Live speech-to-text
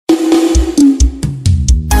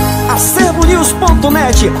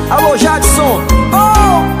Romeu.net. Alô, Jadson,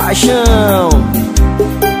 oh, paixão.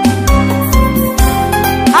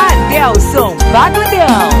 Adelson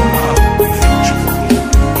Bagudão.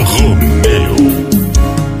 Romeu.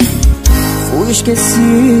 Fui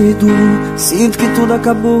esquecido, sinto que tudo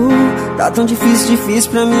acabou. Tá tão difícil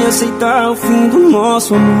pra mim aceitar o fim do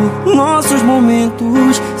nosso amor. Nossos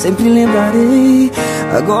momentos, sempre lembrarei.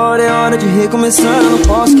 Agora é hora de recomeçar, não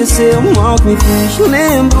posso esquecer o mal que me fez.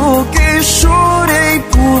 Lembro que chorei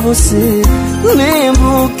por você,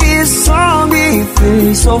 lembro que só me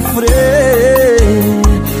fez sofrer.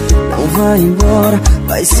 Não vai embora,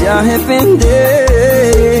 vai se arrepender.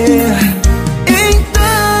 Então,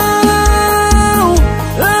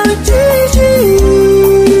 antes de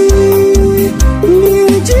ir,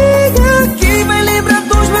 me diga que vai lembrar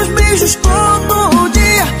dos meus beijos todo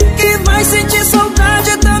dia, que vai sentir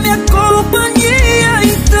saudade da minha companhia.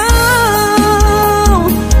 Então,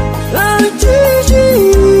 antes de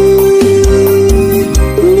ir,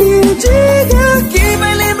 me diga que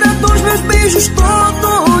vai lembrar dos meus beijos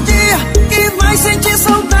todo dia, que vai sentir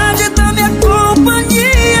saudade da minha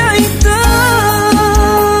companhia. Então,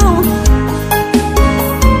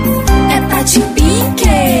 é Tati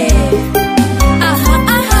Pique. Aham,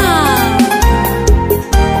 aham.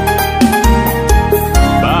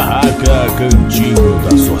 Barraca Cantinho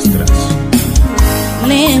das Ostras.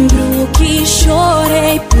 Lembro que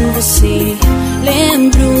chorei por você,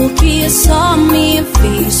 lembro que só me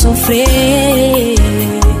fez sofrer.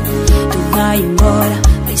 Tu vai embora,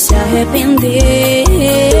 vai se arrepender.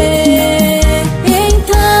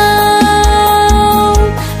 Então,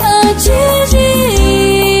 antes de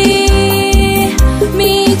ir,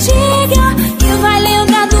 me diga que vai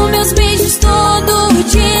lembrar dos meus beijos todo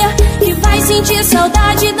dia, que vai sentir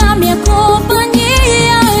saudade da minha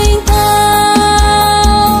companhia.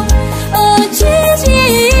 Então, antes de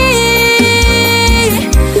ir,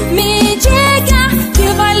 me diga que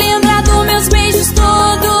vai lembrar dos meus beijos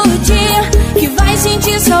todo dia, que vai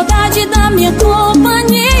sentir saudade da minha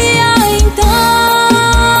companhia. Então,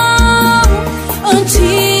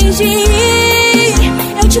 antes de ir,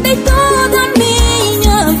 eu te dei toda a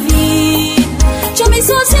minha vida, te amei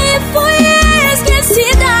sozinha e fui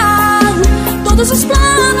esquecida. Todos os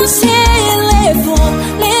planos se levou,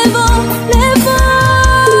 levou, levou.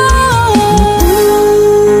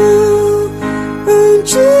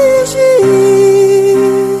 antes de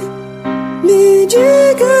ir, me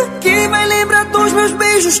diga que vai lembrar dos meus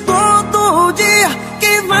beijos todo dia,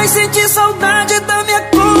 que vai sentir saudade da minha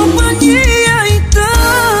companhia. Então,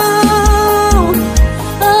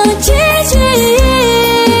 Antes de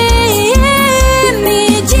ir,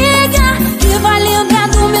 me diga que vai lembrar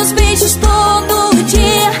dos meus beijos todo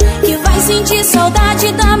dia, que vai sentir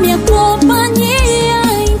saudade da minha companhia.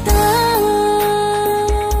 Então,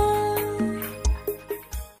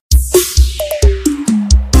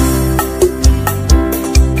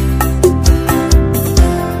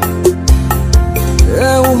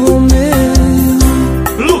 é o Romeu,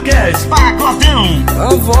 Lucas Pacotão. a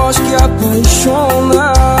voz que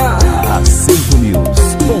apaixona.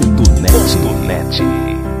 AcentoNews.net.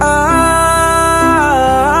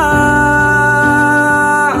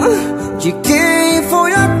 De quem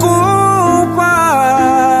foi a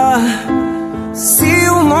culpa se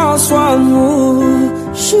o nosso amor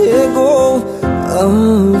chegou ao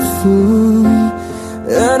fim?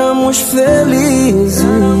 Éramos felizes,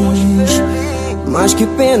 mas que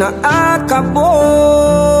pena, acabou,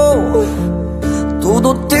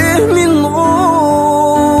 tudo terminou.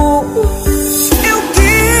 Eu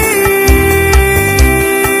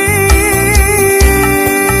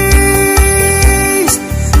quis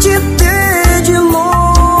te ter de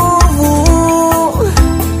novo,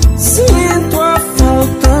 sinto a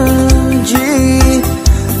falta de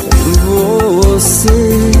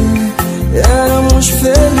você. Éramos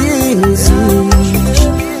felizes,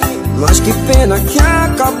 mas que pena que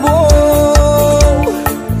acabou,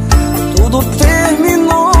 tudo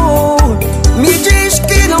terminou. Me diz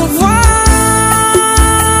que não vai,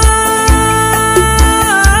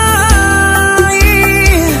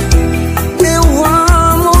 eu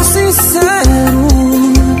amo sincero.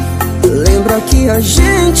 Lembra que a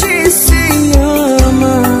gente se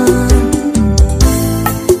ama.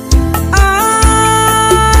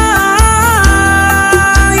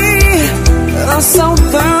 A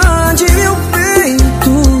saudade, meu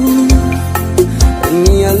peito,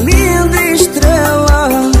 minha linda estrela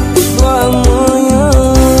do amanhã.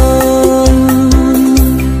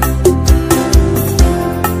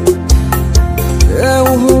 É o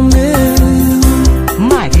Romeu,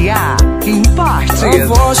 Maria Importes. a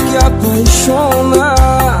voz que apaixona.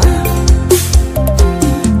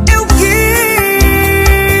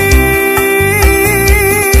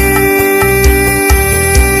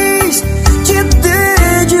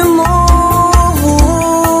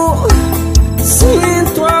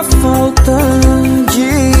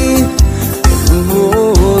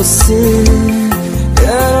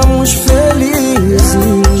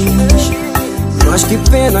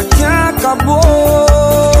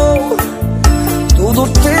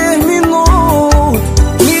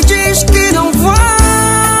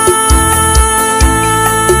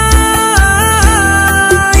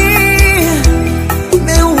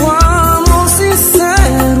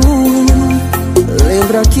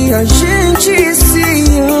 a gente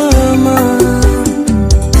se ama.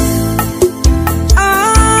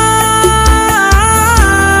 Ai,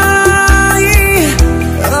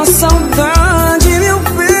 a saudade, meu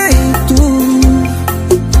peito,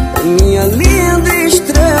 minha linda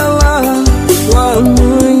estrela do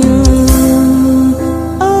amanhã.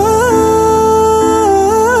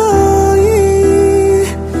 Ai,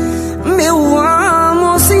 meu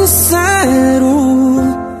amor sincero,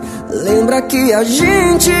 lembra que a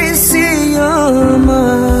gente se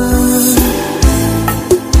ama.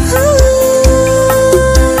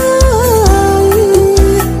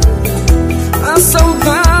 A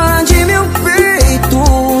saudade, meu peito,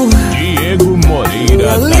 Diego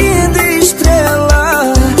Moreira, a linda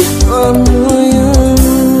estrela do amanhã.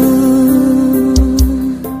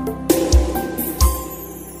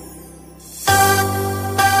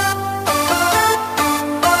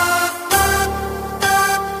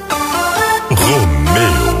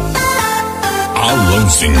 Romeu,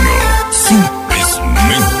 Alanzinho,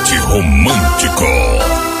 simplesmente romântico.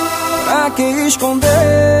 Pra que esconder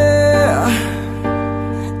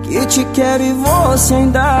que te quero e você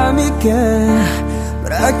ainda me quer?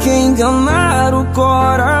 Pra que enganar o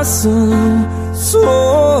coração,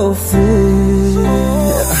 sofrer?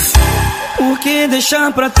 Por que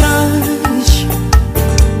deixar pra trás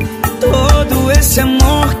todo esse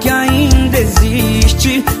amor que ainda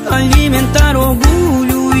existe? Alimentar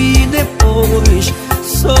orgulho e depois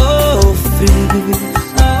sofrer.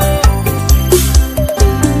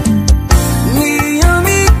 Me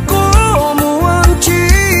ame como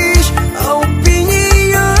antes, a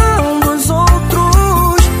opinião dos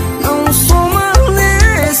outros não soma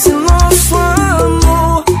nesse nosso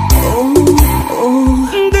amor.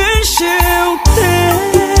 Deixa eu ter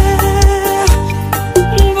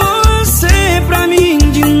você pra mim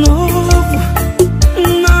de novo.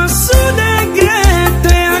 Nosso decreto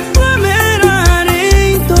é aglomerar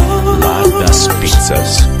em Lar das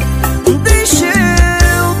Pizzas. Deixa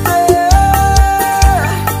eu ter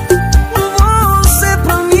você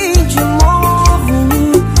pra mim de novo.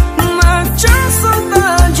 Mate a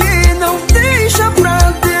saudade, não deixa pra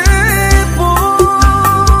depois.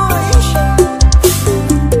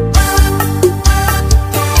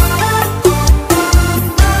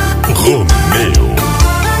 Romeu,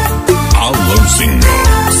 Alanzinho,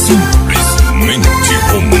 simplesmente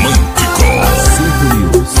romântico.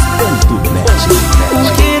 Por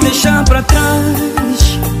que deixar pra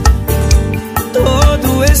trás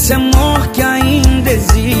todo esse amor que ainda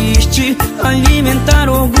existe? Alimentar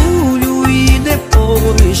orgulho e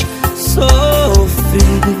depois sofrer.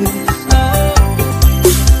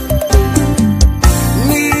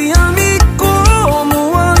 Me ame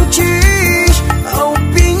como antes, a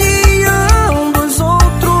opinião dos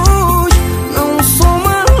outros não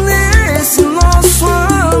soma nesse nosso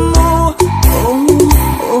amor.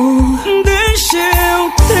 Deixa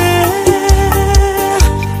eu ter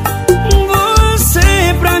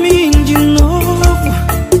você pra mim de novo.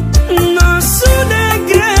 Nosso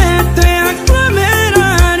decreto é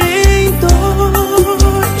aglomerar em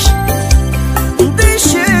dois.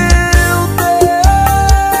 Deixa eu ter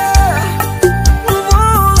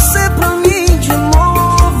você pra mim de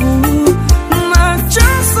novo. Mate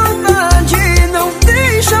a saudade, não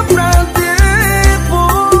deixa pra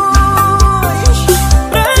depois.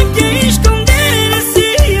 Pra que esconder esse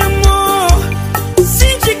amor? Se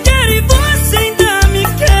te quero e você ainda me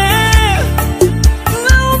quer.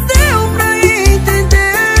 Não deu pra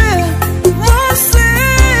entender você.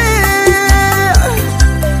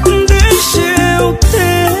 Deixa eu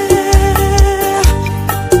ter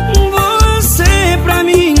você pra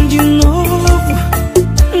mim de novo.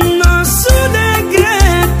 Nosso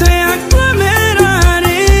decreto é aglomerar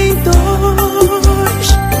em dois.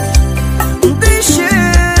 Deixa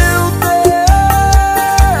eu ter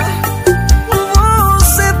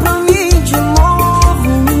você pra mim de novo.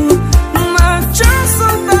 Mate a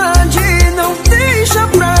saudade, não deixa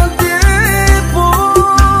pra depois.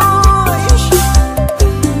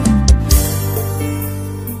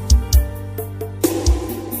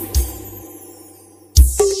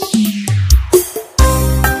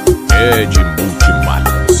 É de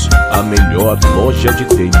Multimarcas, a melhor loja de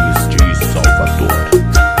tênis de Salvador.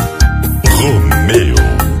 Romeu,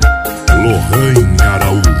 Lohane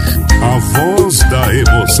Araújo, a voz da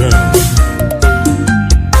emoção.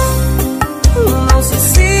 Não se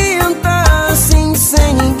sinta assim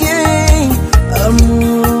sem ninguém,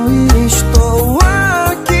 amor, estou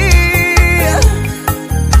aqui.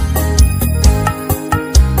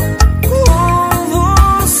 Com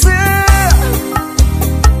você,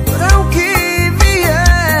 pra o que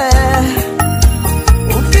vier,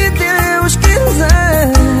 o que Deus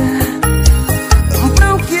quiser.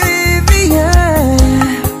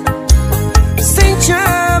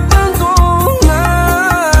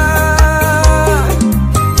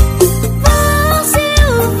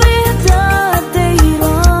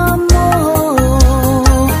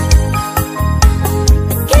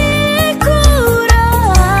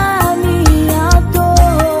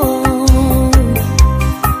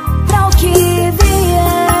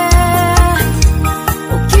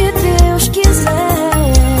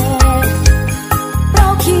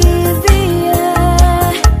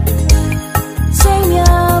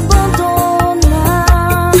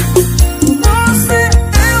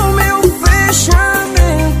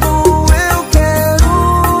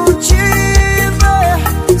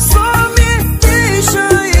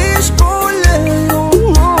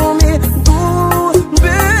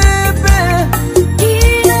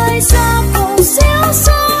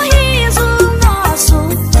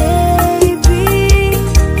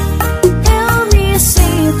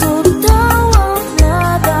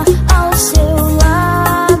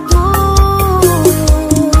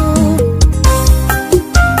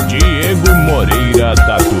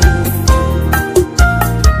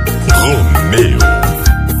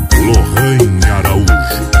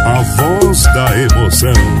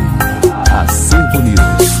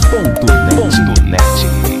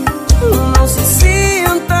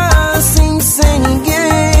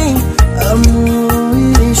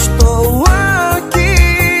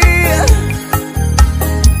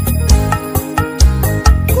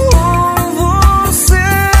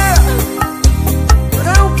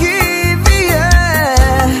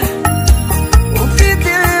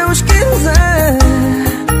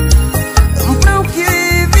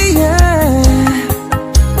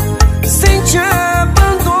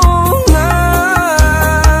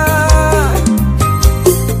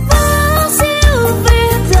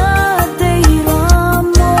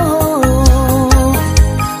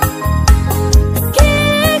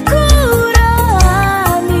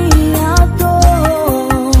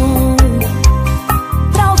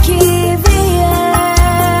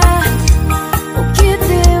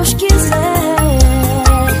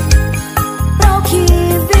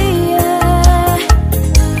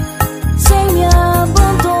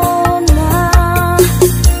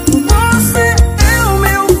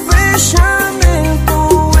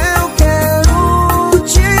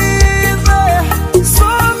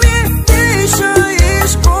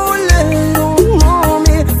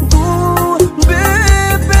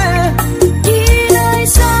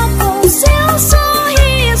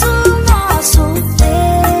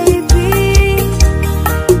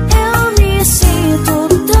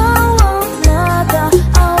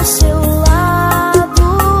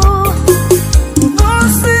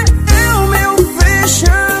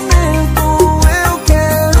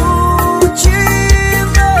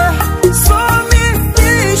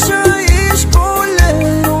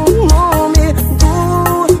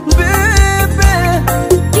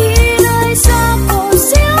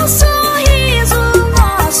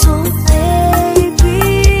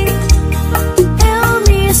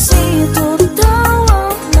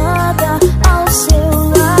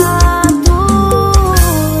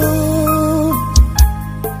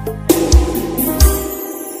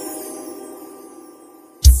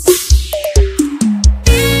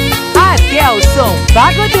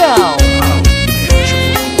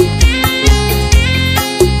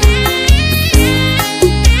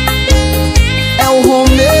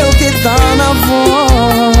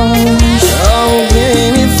 voz.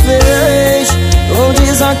 Alguém me fez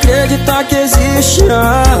desacreditar que existe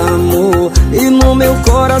amor, e no meu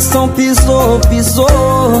coração pisou,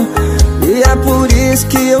 pisou. E é por isso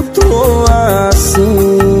que eu tô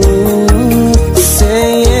assim,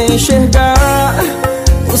 sem enxergar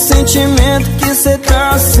o sentimento que cê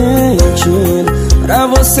tá sentindo. Pra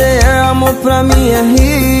você é amor, pra mim é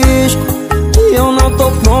risco, e eu não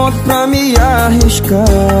tô pronto pra me arriscar.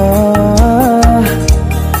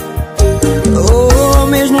 Oh,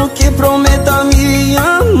 mesmo que prometa me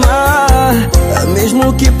amar,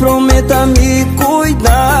 mesmo que prometa me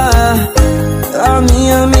cuidar, a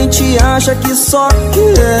minha mente acha que só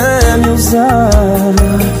quer me usar.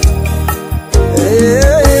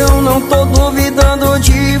 Eu não tô duvidando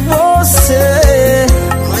de você,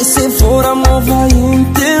 mas se for amor vai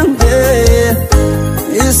entender.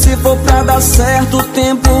 E se for pra dar certo, o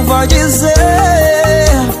tempo vai dizer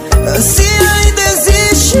se ainda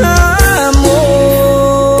existe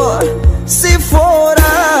amor. Se for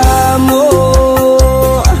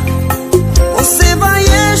amor, você vai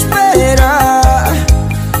esperar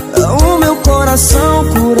o meu coração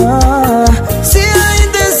curar. Se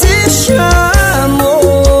ainda existe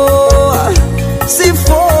amor, se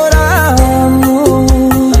for amor,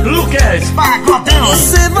 Lucas Pagodão,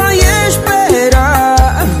 você vai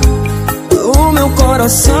esperar o meu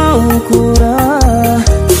coração curar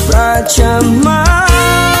pra te amar.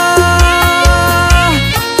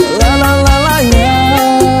 La la la la la.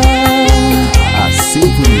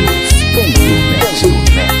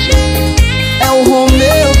 É o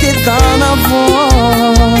Romeu que tá na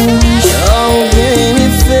voz. Alguém me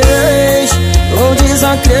fez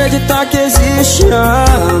desacreditar que existe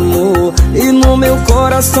amor, e no meu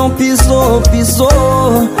coração pisou,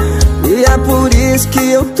 pisou. E é por isso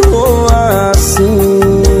que eu tô assim,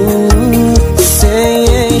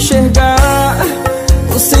 sem enxergar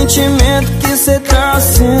o sentimento que cê tá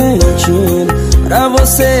sentindo. Pra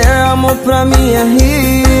você é amor, pra mim é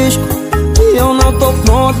risco, e eu não tô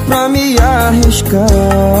pronto pra me arriscar.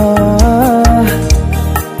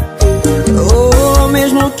 Oh,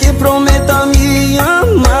 mesmo que prometa me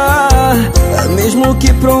amar, mesmo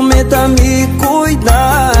que prometa me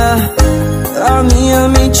cuidar, a minha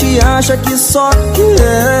mente acha que só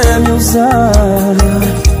quer me usar.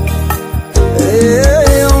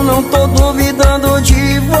 Eu não tô duvidando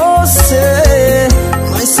de você,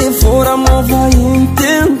 mas se for amor vai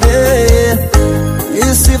entender.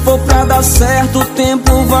 E se for pra dar certo, o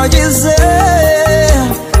tempo vai dizer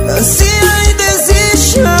se ainda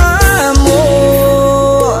existe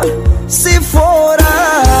amor. Se for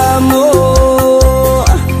amor,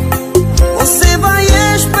 você vai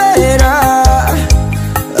esperar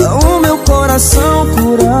o meu coração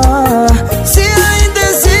curar. Se ainda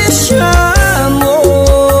existe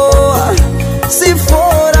amor, se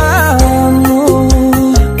for amor,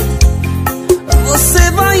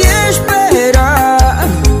 você vai esperar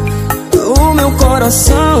o meu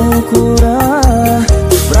coração curar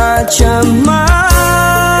pra te amar.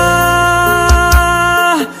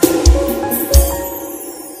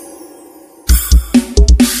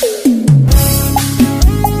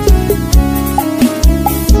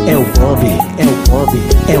 É o Bob, é o Bob,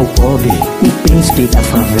 é o Bob, o príncipe da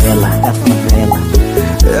favela, da favela.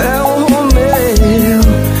 É o Romeu,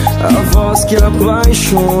 a voz que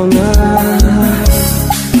apaixona.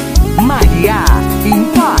 Maria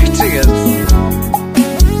Importes.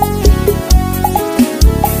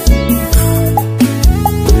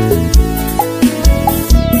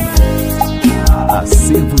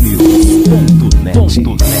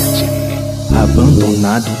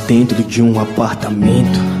 Abandonado dentro de um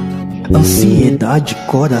apartamento, ansiedade,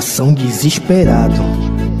 coração desesperado.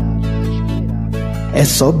 É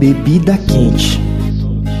só bebida quente,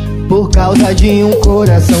 por causa de um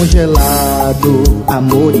coração gelado.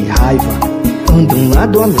 Amor e raiva andam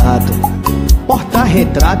lado a lado,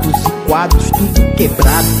 porta-retratos e quadros tudo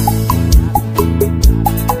quebrado.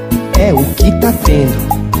 É o que tá tendo,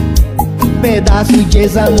 pedaço de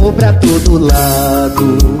desamor pra todo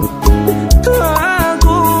lado. Tá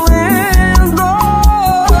doendo,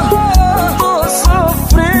 tô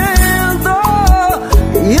sofrendo,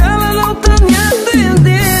 e ela não tá me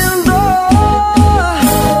atendendo.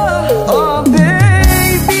 Oh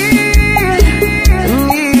baby,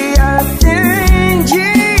 me atende.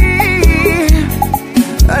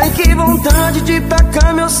 Ai que vontade de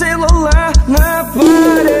tacar meu celular na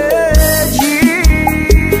parede.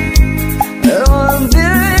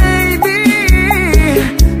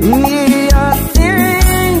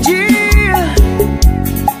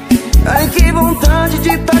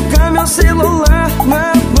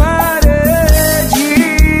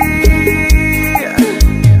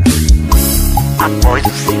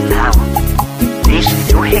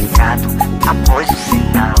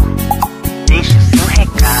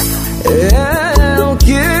 É o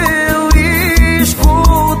que eu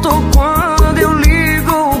escuto quando eu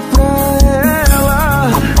ligo pra ela.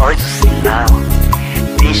 Após o sinal,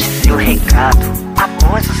 deixe seu recado.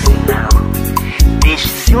 Após o sinal, deixe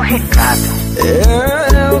seu recado.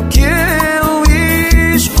 É o que eu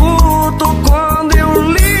escuto quando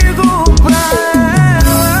eu ligo pra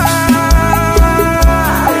ela.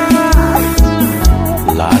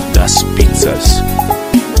 Lá das pizzas.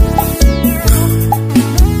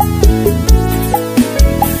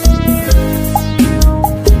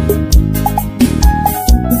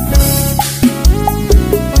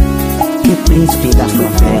 O príncipe da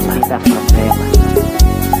favela.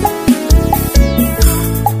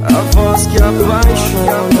 A voz que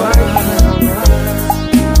apaixona.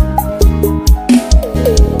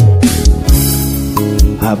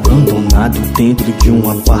 Abandonado dentro de um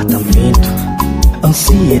apartamento,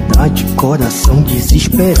 ansiedade, coração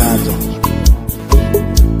desesperado.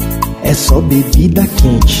 É só bebida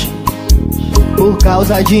quente, por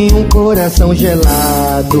causa de um coração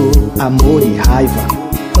gelado. Amor e raiva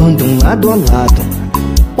andam lado a lado,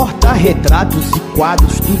 porta-retratos e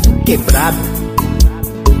quadros tudo quebrado.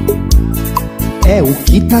 É o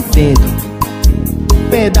que tá tendo,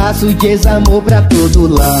 pedaço de desamor pra todo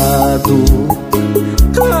lado.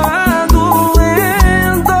 Tá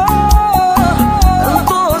doendo, eu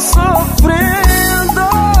tô sofrendo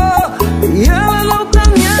e ela não tá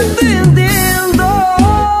me atendendo.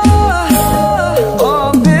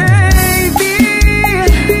 Oh baby,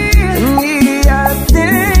 me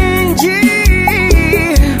atende.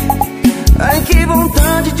 Ai que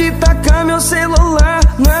vontade de tacar meu celular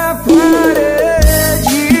na parede.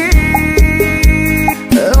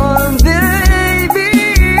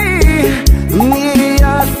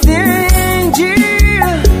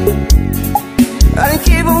 Ai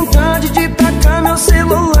que vontade de tacar meu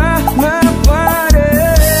celular na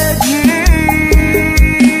parede.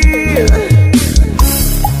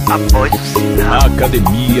 Após o sinal,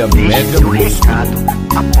 Academia deixe Mega seu Música. recado.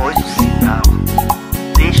 Após o sinal,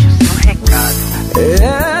 deixe o seu recado.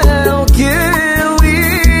 É o que eu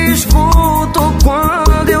escuto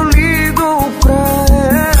quando eu ligo pra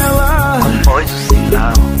ela. Após o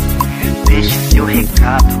sinal, deixe seu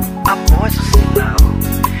recado. Após o sinal,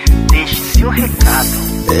 deixe seu recado.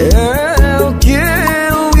 É o que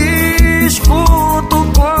eu escuto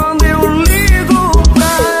quando eu ligo pra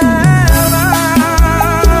ela.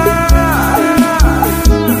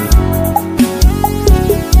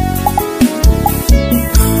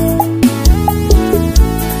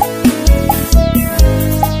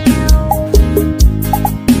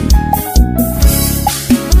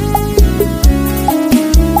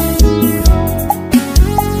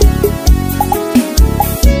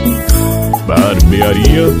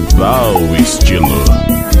 Barbearia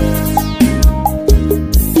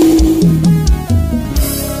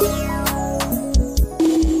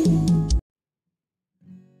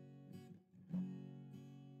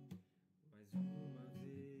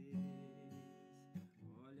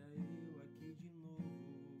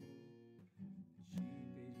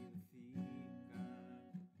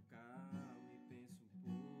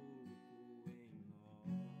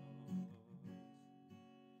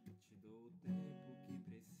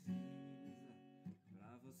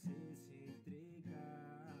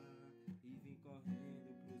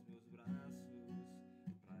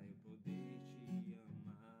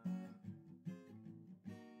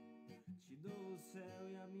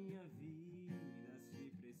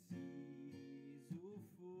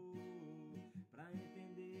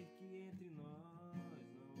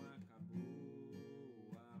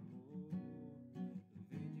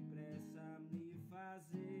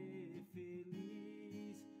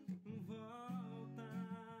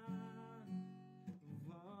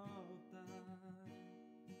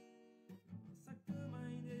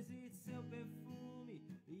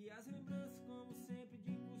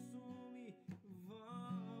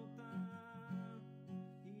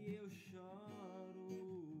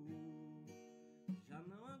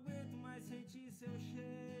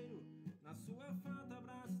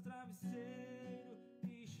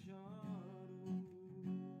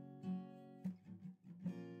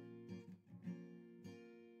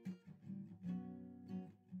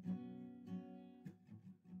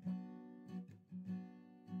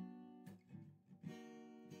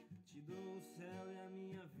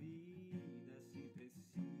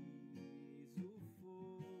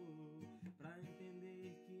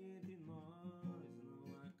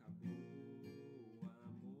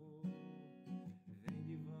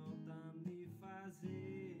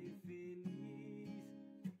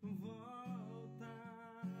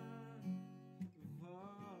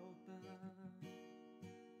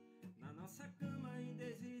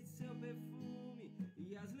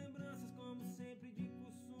as lembranças, como sempre de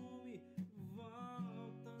costume,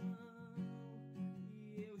 voltam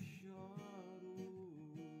e eu choro.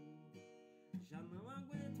 Já não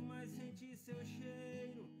aguento mais sentir seu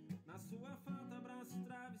cheiro, na sua falta abraço o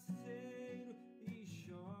travesseiro e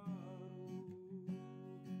choro.